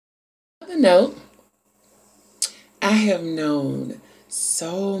On another note, I have known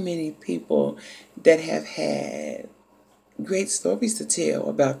so many people that have had great stories to tell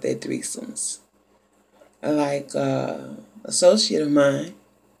about their threesomes. Like associate of mine,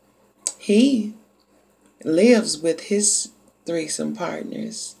 he lives with his threesome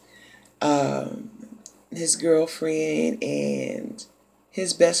partners, um, his girlfriend and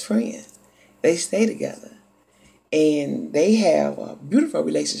his best friend. They stay together and they have a beautiful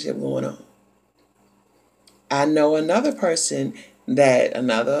relationship going on. I know another person that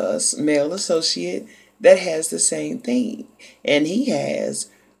another male associate that has the same thing, and he has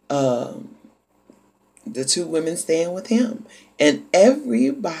um, the two women staying with him, and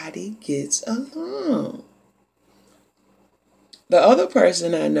everybody gets along. The other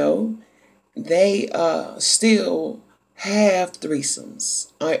person I know, they still have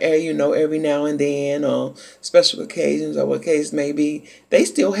threesomes, every now and then, on special occasions or what case may be. They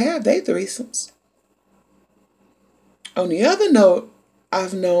still have their threesomes. On the other note,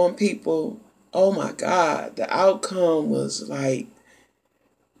 I've known people, oh my God, the outcome was like,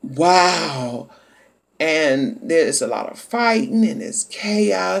 wow. And there's a lot of fighting and there's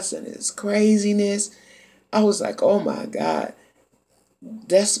chaos and there's craziness. I was like, oh my God,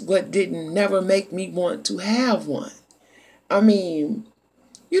 that's what didn't never make me want to have one. I mean,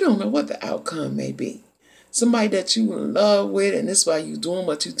 you don't know what the outcome may be. Somebody that you in love with, and that's why you doing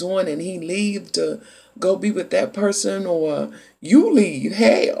what you're doing, and he leave to go be with that person, or you leave.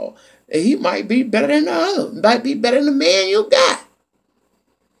 Hell, he might be better than the other, might be better than the man you got.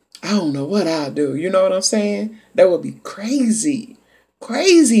 I don't know what I'll do. You know what I'm saying? That would be crazy,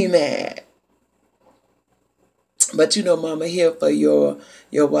 crazy mad. But you know, Mama here for your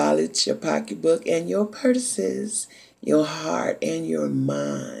wallets, your pocketbook, and your purses, your heart, and your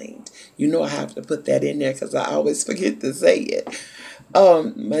mind. You know I have to put that in there because I always forget to say it.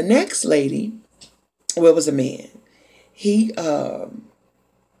 My next lady, well, it was a man. He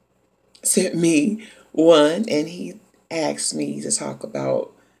sent me one, and he asked me to talk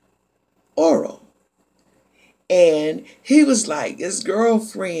about oral. And he was like, his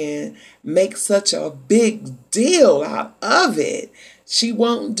girlfriend makes such a big deal out of it. She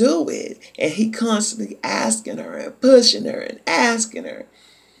won't do it. And he constantly asking her and pushing her and asking her.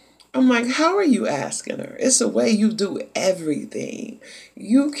 I'm like, how are you asking her? It's the way you do everything.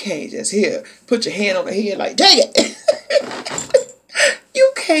 You can't just here, put your hand on her head like, take it.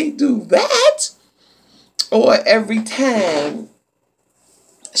 You can't do that. Or every time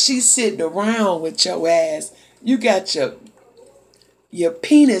she's sitting around with your ass, you got your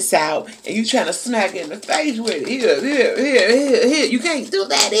penis out and you trying to smack it in the face with it. Here. You can't do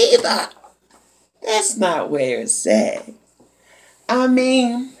that either. That's not where it's at. I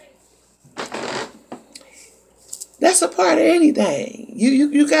mean, that's a part of anything.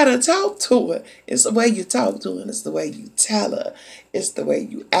 You gotta talk to her. It's the way you talk to her. It's the way you tell her. It's the way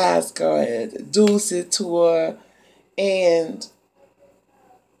you ask her and introduce it to her. And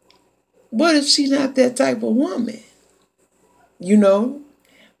what if she's not that type of woman? You know?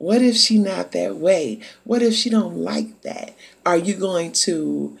 What if she not that way? What if she don't like that? Are you going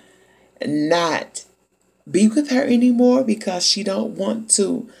to not be with her anymore because she don't want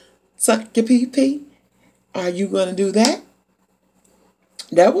to suck your pee-pee? Are you going to do that?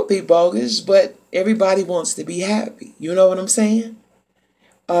 That would be bogus, but everybody wants to be happy. You know what I'm saying?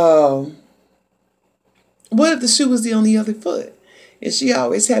 Um, what if the shoe was on the other foot? And she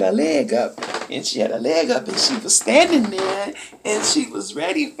always had her leg up. And she had her leg up and she was standing there and she was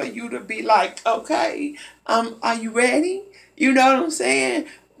ready for you to be like, okay, are you ready? You know what I'm saying?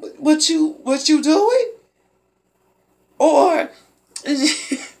 What you doing? Or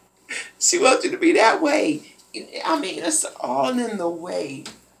she wants you to be that way. I mean, it's all in the way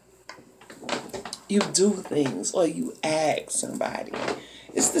you do things or you ask somebody.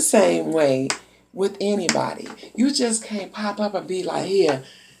 It's the same way with anybody. You just can't pop up and be like, here,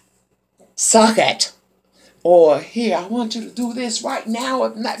 suck it. Or here, I want you to do this right now.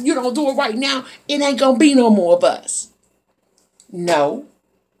 If not, you don't do it right now, it ain't gonna be no more of us. No,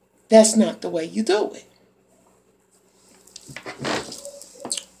 that's not the way you do it.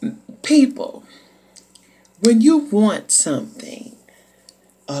 People, when you want something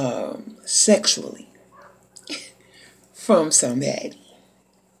sexually from somebody,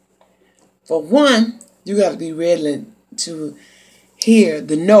 for one, you gotta be ready to hear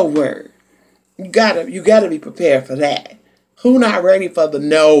the no word. You gotta be prepared for that. Who not ready for the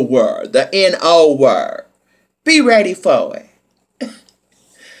no word, the N-O word? Be ready for it.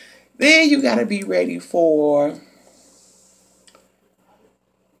 Then you gotta be ready for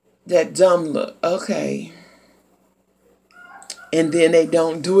that dumb look. Okay, and then they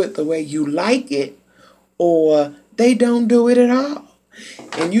don't do it the way you like it, or they don't do it at all.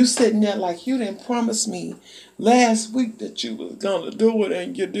 And you sitting there like you didn't promise me last week that you was gonna do it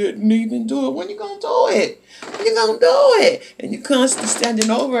and you didn't even do it. When you gonna do it? When you gonna do it? And you constantly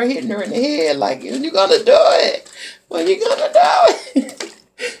standing over her, hitting her in the head like, when you gonna do it? When you gonna do it?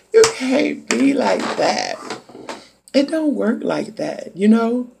 You can't be like that. It don't work like that, you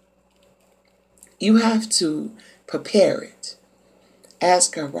know? You have to prepare it.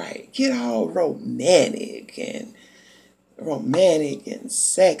 Ask her right. Get all romantic and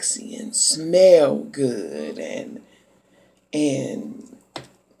sexy and smell good and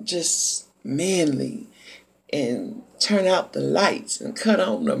just manly, and turn out the lights and cut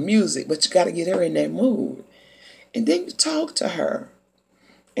on the music, but you got to get her in that mood. And then you talk to her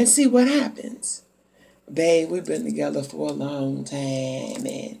and see what happens. Babe, we've been together for a long time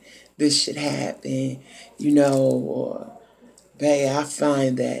and this should happen, you know, or babe, I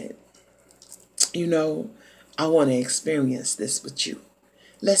find that, you know, I want to experience this with you.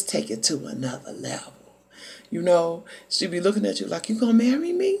 Let's take it to another level. You know, she'll be looking at you like, you gonna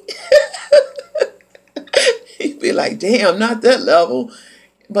marry me? You'd be like, damn, not that level.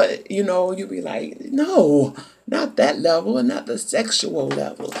 But, you know, you'd be like, no, not that level, and not the sexual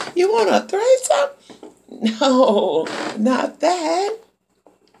level. You want a threesome? No, not that.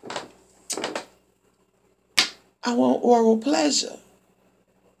 I want oral pleasure.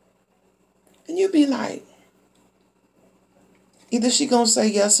 And you'd be like, either she gonna say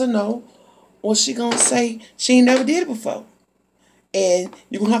yes or no, or she gonna say she ain't never did it before. And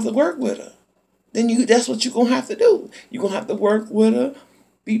you're gonna have to work with her. Then that's what you're gonna have to do. You're gonna have to work with her,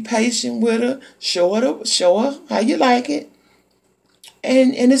 be patient with her, show her how you like it.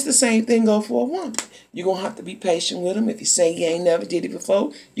 And it's the same thing go for a woman. You're gonna have to be patient with them. If you say you ain't never did it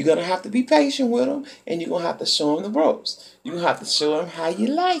before, you're gonna have to be patient with them, and you're gonna have to show them the ropes. You're gonna have to show them how you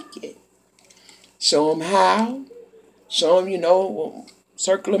like it. Show them how. Show them, you know,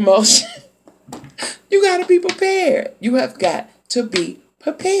 circular motion. You got to be prepared. You have got to be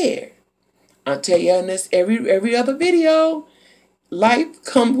prepared. I'll tell you in this every other video, life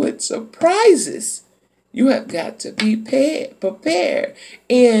comes with surprises. You have got to be prepared.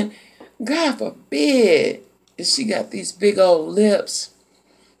 And God forbid if she got these big old lips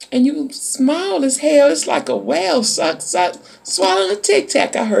and you small as hell. It's like a whale swallowing a Tic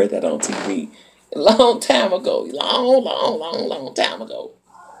Tac. I heard that on TV a long time ago. Long time ago.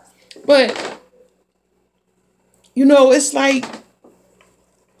 But, you know, it's like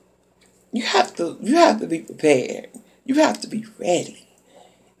you have to be prepared. You have to be ready.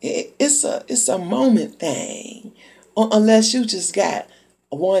 It's a moment thing. Unless you just got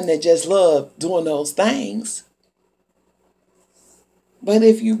one that just love doing those things. But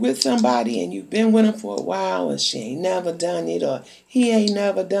if you with somebody and you've been with them for a while and she ain't never done it or he ain't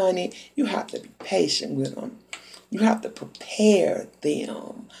never done it, you have to be patient with them. You have to prepare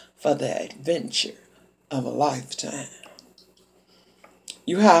them for the adventure of a lifetime.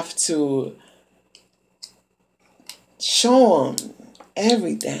 You have to show them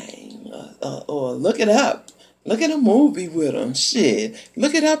everything or look it up. Look at a movie with them. Shit.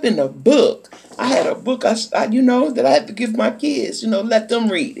 Look it up in a book. I had a book, you know, that I had to give my kids, you know, let them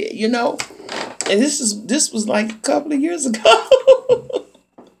read it, you know. And this was like a couple of years ago.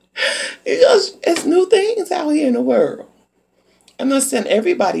 It's new things out here in the world. I'm not saying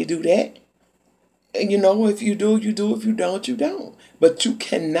everybody do that. And, you know, if you do, you do. If you don't, you don't. But you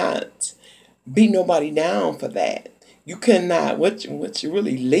cannot beat nobody down for that. You cannot, what you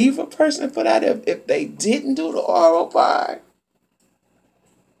really leave a person for that if they didn't do the oral part?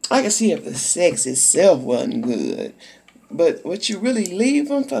 I can see if the sex itself wasn't good. But what you really leave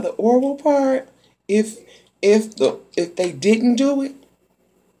them for the oral part, if they didn't do it?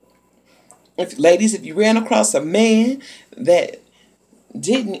 Ladies, if you ran across a man that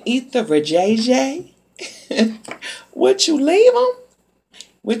didn't eat the vajayjay, would you leave him?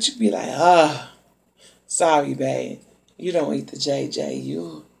 Would you be like, sorry, babe, you don't eat the JJ,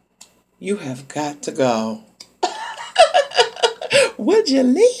 you have got to go. Would you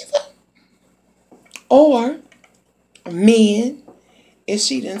leave him? Or, men, if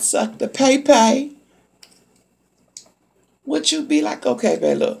she didn't suck the pay, would you be like, okay,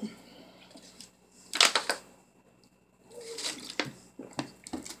 babe, look,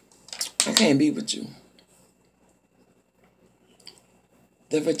 I can't be with you.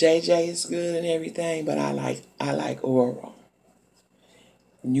 The vajayjay is good and everything, but I like oral.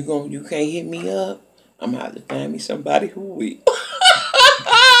 And you can't hit me up, I'm gonna have to find me somebody who will.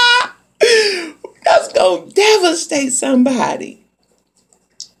 That's gonna devastate somebody.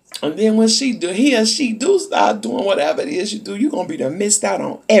 And then when he or she do start doing whatever it is you do, you're going to be done missed out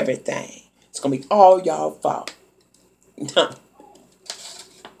on everything. It's going to be all y'all fault. The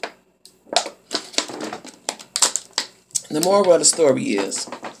moral of the story is,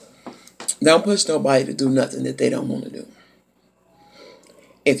 don't push nobody to do nothing that they don't want to do.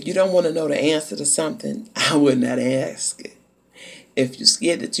 If you don't want to know the answer to something, I would not ask it. If you're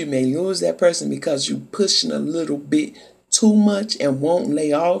scared that you may lose that person because you're pushing a little bit too much and won't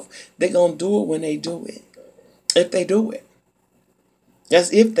lay off, they're going to do it when they do it. If they do it.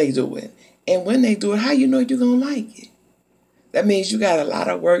 That's if they do it. And when they do it, how you know you're going to like it? That means you got a lot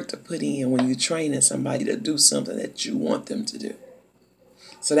of work to put in when you're training somebody to do something that you want them to do.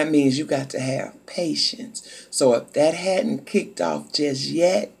 So that means you got to have patience. So if that hadn't kicked off just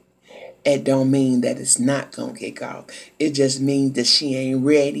yet, it don't mean that it's not going to kick off. It just means that she ain't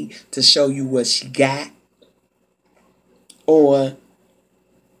ready to show you what she got. Or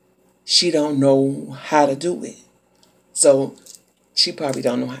she don't know how to do it. So she probably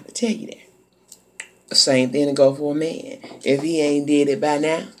don't know how to tell you that. Same thing to go for a man. If he ain't did it by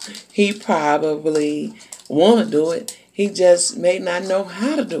now, he probably want to do it. He just may not know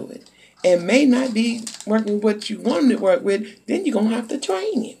how to do it. And may not be working with what you want him to work with. Then you're going to have to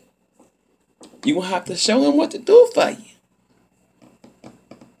train him. You're going to have to show him what to do for you.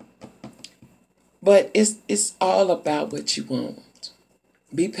 But it's all about what you want.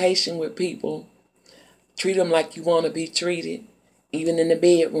 Be patient with people. Treat them like you want to be treated. Even in the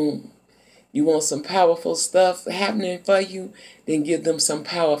bedroom. You want some powerful stuff happening for you, then give them some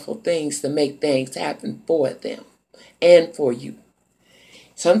powerful things to make things happen for them and for you.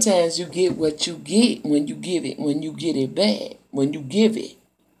 Sometimes you get what you get when you give it back, when you give it.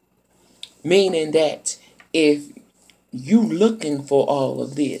 Meaning that if you looking for all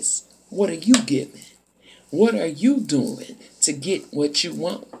of this, what are you giving? What are you doing to get what you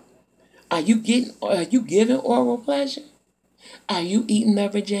want? Are you giving oral pleasure? Are you eating the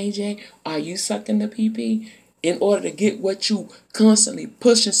JJ? Are you sucking the PP in order to get what you constantly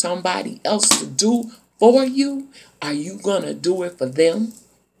pushing somebody else to do for you? Are you going to do it for them?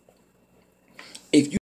 If you